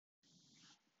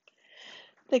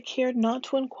They cared not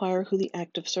to inquire who the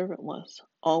active servant was.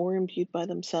 All were imbued by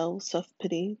themselves,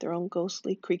 self-pity, their own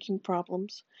ghostly, creaking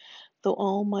problems, though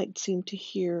all might seem to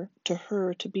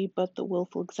her to be but the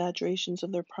wilful exaggerations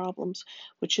of their problems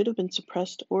which should have been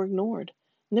suppressed or ignored,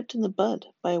 nipped in the bud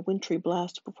by a wintry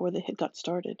blast before they had got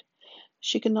started.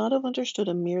 She could not have understood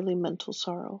a merely mental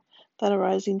sorrow, that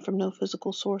arising from no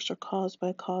physical source or caused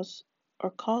by a cause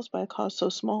so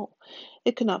small,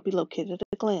 it could not be located at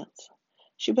a glance.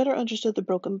 She better understood the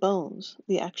broken bones,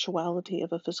 the actuality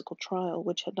of a physical trial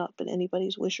which had not been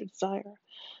anybody's wish or desire,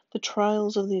 the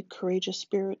trials of the courageous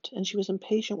spirit, and she was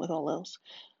impatient with all else,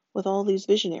 with all these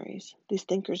visionaries, these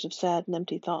thinkers of sad and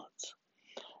empty thoughts.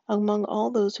 Among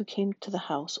all those who came to the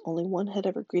house, only one had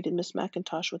ever greeted Miss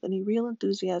Mackintosh with any real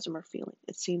enthusiasm or feeling.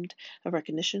 It seemed a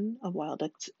recognition of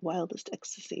wildest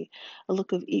ecstasy, a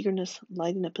look of eagerness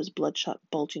lighting up his bloodshot,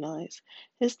 bulging eyes,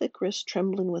 his thick wrists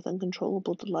trembling with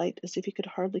uncontrollable delight as if he could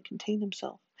hardly contain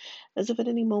himself, as if at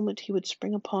any moment he would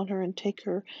spring upon her and take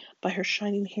her by her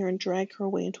shining hair and drag her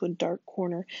away into a dark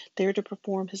corner, there to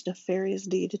perform his nefarious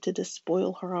deed to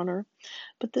despoil her honor.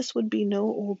 But this would be no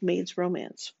old maid's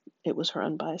romance. It was her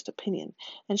unbiased opinion,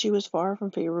 and she was far from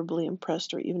favorably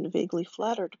impressed or even vaguely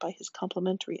flattered by his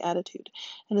complimentary attitude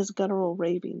and his guttural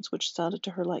ravings which sounded to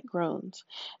her like groans,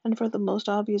 and for the most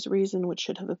obvious reason which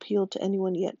should have appealed to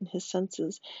anyone yet in his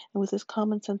senses, and with his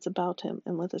common sense about him,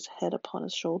 and with his head upon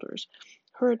his shoulders.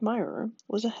 Her admirer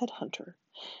was a head-hunter.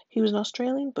 He was an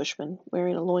Australian bushman,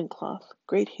 wearing a loin-cloth,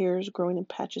 great hairs growing in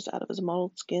patches out of his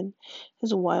mottled skin,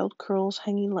 his wild curls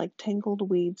hanging like tangled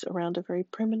weeds around a very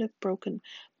primitive, broken,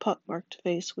 pock-marked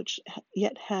face which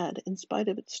yet had, in spite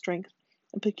of its strength,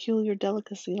 a peculiar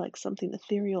delicacy like something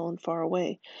ethereal and far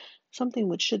away, something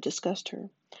which should disgust her.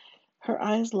 Her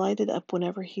eyes lighted up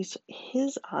whenever his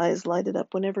eyes lighted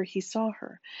up whenever he saw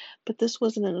her, but this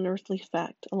was an unearthly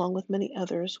fact, along with many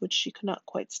others which she could not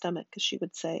quite stomach, as she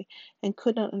would say, and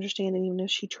could not understand even if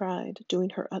she tried,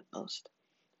 doing her utmost.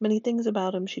 Many things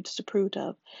about him she disapproved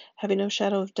of, having no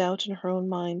shadow of doubt in her own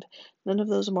mind, none of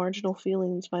those marginal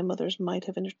feelings my mother's might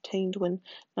have entertained when,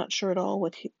 not sure at all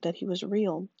that he was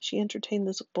real, she entertained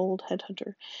this bold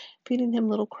head-hunter, feeding him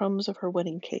little crumbs of her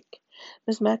wedding cake.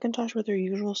 Miss Mackintosh, with her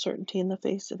usual certainty in the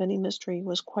face of any mystery,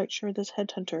 was quite sure this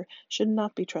head-hunter should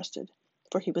not be trusted,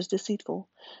 for he was deceitful,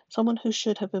 someone who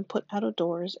should have been put out of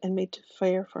doors and made to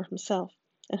fare for himself,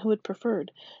 and who had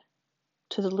preferred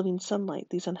to the living sunlight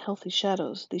these unhealthy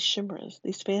shadows, these chimeras,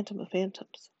 these phantom of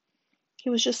phantoms. He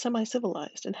was just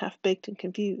semi-civilized, and half-baked and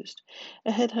confused,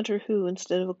 a head-hunter who,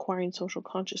 instead of acquiring social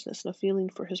consciousness and a feeling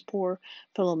for his poor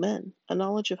fellow-men, a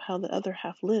knowledge of how the other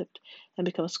half lived, and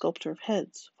become a sculptor of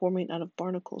heads, forming out of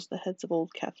barnacles the heads of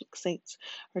old Catholic saints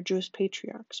or Jewish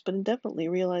patriarchs, but indefinitely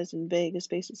realized and vague as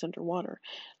spaces under water,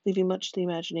 leaving much to the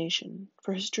imagination,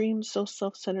 for his dreams, so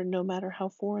self-centered no matter how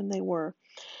foreign they were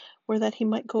that he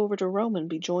might go over to Rome and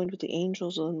be joined with the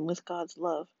angels and with God's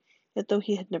love. Yet though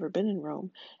he had never been in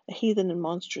Rome, a heathen and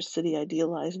monstrous city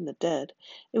idealizing the dead,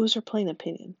 it was her plain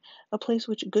opinion, a place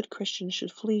which good Christians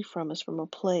should flee from as from a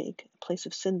plague, a place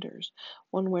of cinders,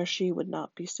 one where she would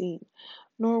not be seen.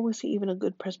 Nor was he even a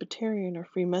good Presbyterian or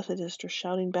Free Methodist or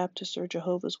shouting Baptist or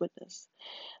Jehovah's Witness.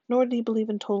 Nor did he believe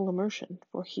in total immersion,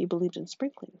 for he believed in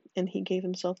sprinkling, and he gave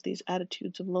himself these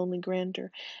attitudes of lonely grandeur,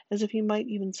 as if he might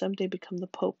even some day become the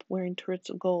Pope, wearing turrets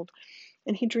of gold.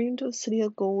 And he dreamed of a city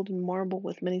of gold and marble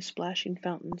with many splashing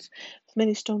fountains, with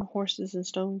many stone horses and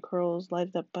stone curls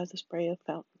lighted up by the spray of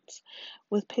fountains,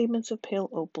 with pavements of pale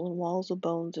opal and walls of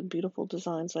bones and beautiful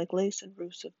designs like lace and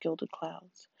roofs of gilded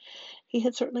clouds. He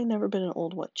had certainly never been in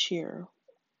old What Cheer,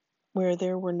 where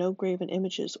there were no graven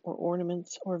images or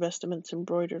ornaments or vestments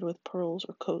embroidered with pearls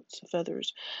or coats of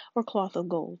feathers or cloth of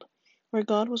gold, where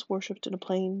God was worshipped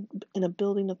in a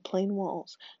building of plain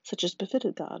walls, such as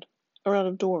befitted God, or out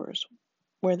of doors,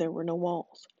 where there were no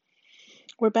walls,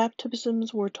 where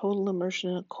baptisms were total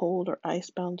immersion in a cold or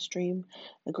ice-bound stream,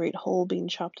 a great hole being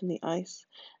chopped in the ice.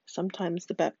 Sometimes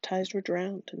the baptized were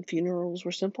drowned, and funerals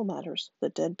were simple matters, the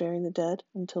dead burying the dead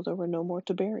until there were no more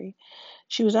to bury.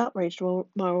 She was outraged,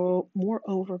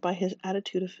 moreover, by his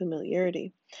attitude of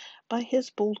familiarity, by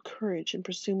his bold courage in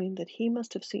presuming that he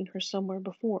must have seen her somewhere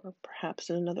before,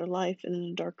 perhaps in another life and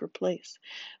in a darker place,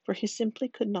 for he simply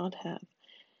could not have,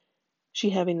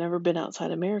 she having never been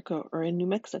outside America or in New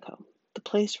Mexico, the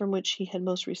place from which he had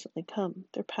most recently come,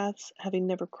 their paths having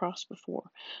never crossed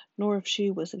before, nor if she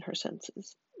was in her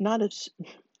senses. Not if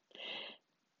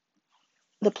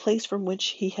the place from which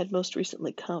he had most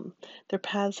recently come, their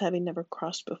paths having never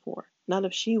crossed before, not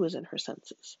if she was in her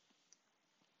senses.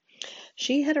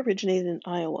 She had originated in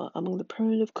Iowa among the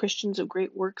primitive Christians of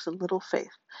great works and little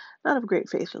faith, not of great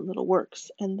faith and little works,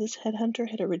 and this headhunter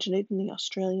had originated in the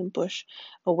Australian bush,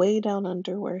 away down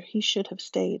under, where he should have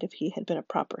stayed if he had been a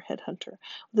proper headhunter,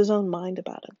 with his own mind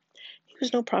about him. He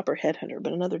was no proper headhunter,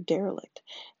 but another derelict,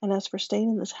 and as for staying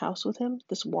in this house with him,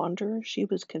 this wanderer, she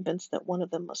was convinced that one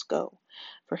of them must go,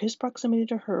 for his proximity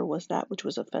to her was that which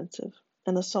was offensive,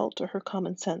 an assault to her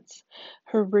common sense,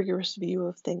 her rigorous view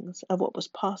of things, of what was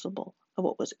possible, of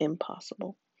what was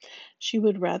impossible. She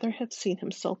would rather have seen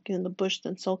him sulking in the bush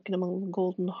than sulking among the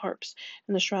golden harps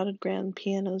and the shrouded grand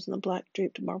pianos and the black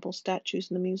draped marble statues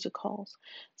in the music halls,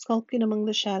 skulking among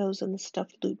the shadows and the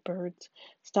stuffed lute birds,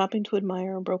 stopping to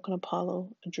admire a broken Apollo,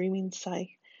 a dreaming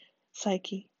Psyche,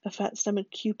 a fat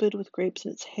stomached Cupid with grapes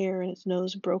in its hair and its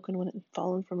nose broken when it had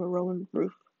fallen from a Roman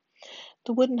roof.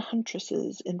 The wooden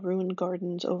huntresses in ruined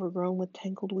gardens overgrown with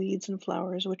tangled weeds and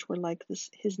flowers which were like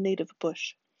his native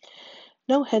bush.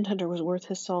 No headhunter was worth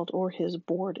his salt or his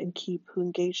board and keep who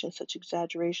engaged in such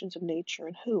exaggerations of nature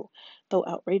and who, though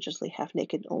outrageously half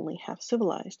naked and only half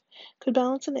civilized, could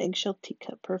balance an eggshell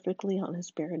teacup perfectly on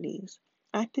his bare knees,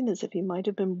 acting as if he might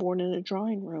have been born in a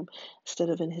drawing room instead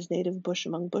of in his native bush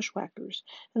among bushwhackers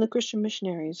and the Christian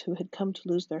missionaries who had come to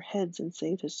lose their heads and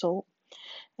save his soul.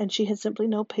 And she had simply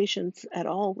no patience at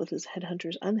all with his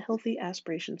headhunter's unhealthy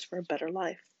aspirations for a better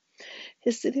life.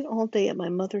 His sitting all day at my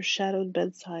mother's shadowed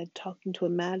bedside, talking to a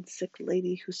mad sick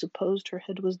lady who supposed her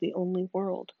head was the only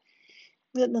world,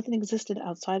 that nothing existed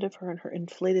outside of her and her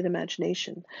inflated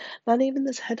imagination, not even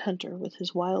this headhunter with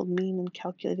his wild mean and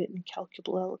calculated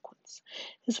incalculable eloquence,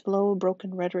 his flow of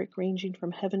broken rhetoric ranging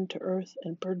from heaven to earth,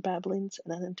 and bird babblings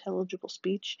and unintelligible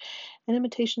speech, and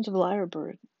imitations of a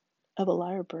lyrebird,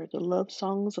 the love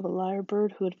songs of a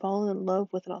lyrebird who had fallen in love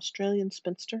with an Australian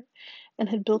spinster, and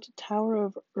had built a tower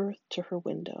of earth to her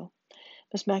window.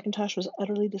 Miss Mackintosh was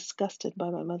utterly disgusted by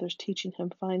my mother's teaching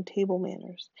him fine table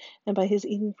manners, and by his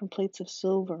eating from plates of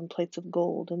silver and plates of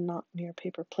gold, and not mere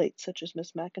paper plates such as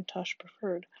Miss Mackintosh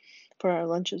preferred for our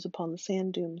lunches upon the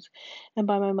sand dunes, and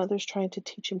by my mother's trying to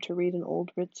teach him to read an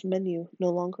old Ritz menu no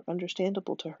longer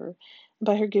understandable to her, and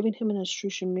by her giving him an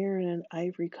etruscan mirror and an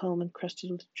ivory comb encrusted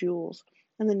with jewels,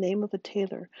 and the name of a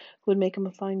tailor who would make him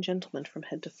a fine gentleman from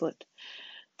head to foot.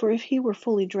 For if he were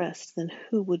fully dressed, then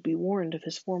who would be warned of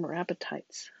his former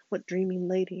appetites? What dreaming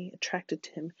lady, attracted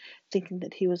to him, thinking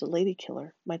that he was a lady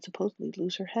killer, might supposedly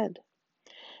lose her head?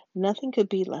 Nothing could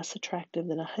be less attractive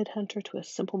than a headhunter to a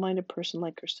simple-minded person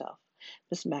like herself,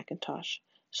 Miss Mackintosh,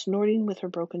 snorting with her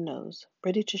broken nose,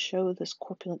 ready to show this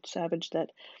corpulent savage that,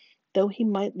 though he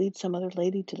might lead some other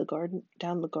lady to the garden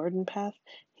down the garden path,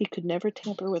 he could never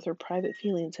tamper with her private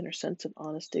feelings and her sense of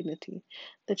honest dignity,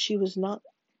 that she was not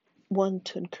one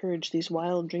to encourage these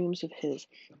wild dreams of his,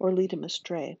 or lead him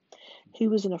astray. He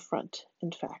was an affront,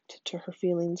 in fact, to her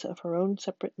feelings of her own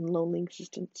separate and lonely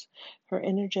existence, her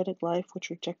energetic life which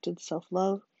rejected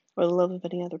self-love, or the love of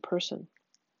any other person,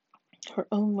 her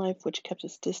own life which kept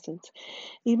its distance,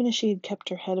 even as she had kept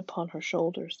her head upon her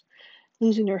shoulders,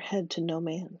 losing her head to no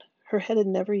man. Her head had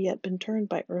never yet been turned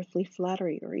by earthly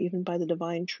flattery or even by the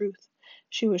divine truth.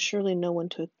 She was surely no one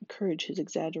to encourage his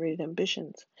exaggerated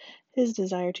ambitions. His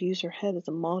desire to use her head as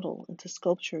a model and to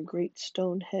sculpture a great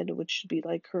stone head which should be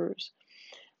like hers,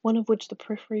 one of which the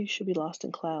periphery should be lost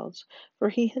in clouds, for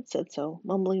he had said so,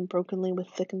 mumbling brokenly with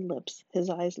thickened lips, his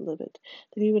eyes livid,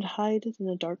 that he would hide it in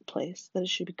a dark place, that it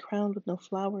should be crowned with no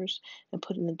flowers, and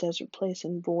put in a desert place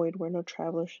and void where no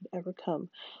traveller should ever come,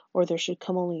 or there should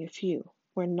come only a few,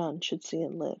 where none should see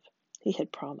and live. He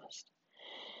had promised.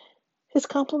 His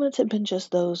compliments had been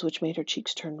just those which made her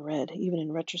cheeks turn red, even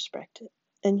in retrospect,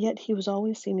 and yet he was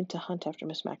always seeming to hunt after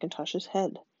Miss Mackintosh's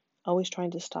head, always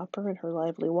trying to stop her in her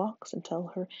lively walks and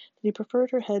tell her that he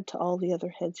preferred her head to all the other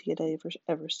heads he had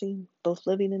ever seen, both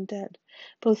living and dead,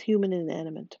 both human and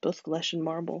inanimate, both flesh and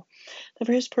marble, that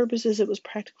for his purposes it was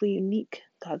practically unique,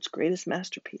 God's greatest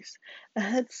masterpiece, a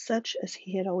head such as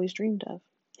he had always dreamed of.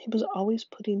 He was always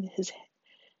putting his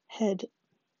head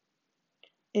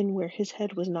in where his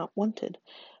head was not wanted,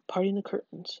 parting the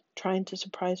curtains, trying to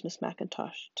surprise Miss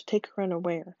Mackintosh, to take her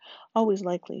unaware, always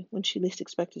likely, when she least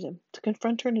expected him, to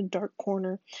confront her in a dark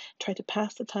corner, try to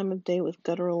pass the time of day with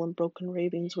guttural and broken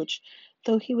ravings which,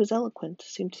 though he was eloquent,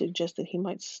 seemed to suggest that he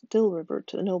might still revert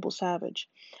to the noble savage,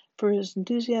 for his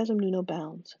enthusiasm knew no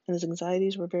bounds, and his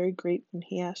anxieties were very great when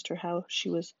he asked her how she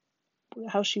was,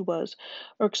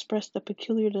 or expressed the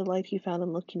peculiar delight he found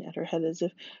in looking at her head as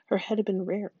if her head had been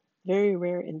rare, very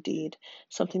rare indeed,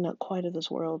 something not quite of this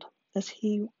world, as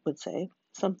he would say,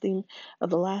 something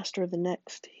of the last or of the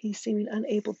next, he seeming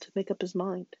unable to make up his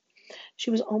mind.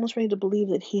 She was almost ready to believe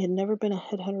that he had never been a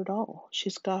headhunter at all. She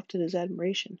scoffed at his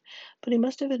admiration, but he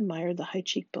must have admired the high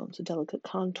cheekbones, the delicate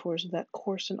contours of that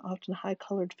coarse and often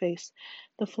high-colored face,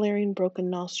 the flaring, broken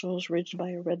nostrils ridged by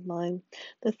a red line,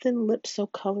 the thin lips so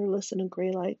colorless in a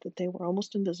gray light that they were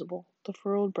almost invisible, the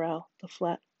furrowed brow, the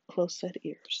flat, close-set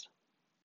ears.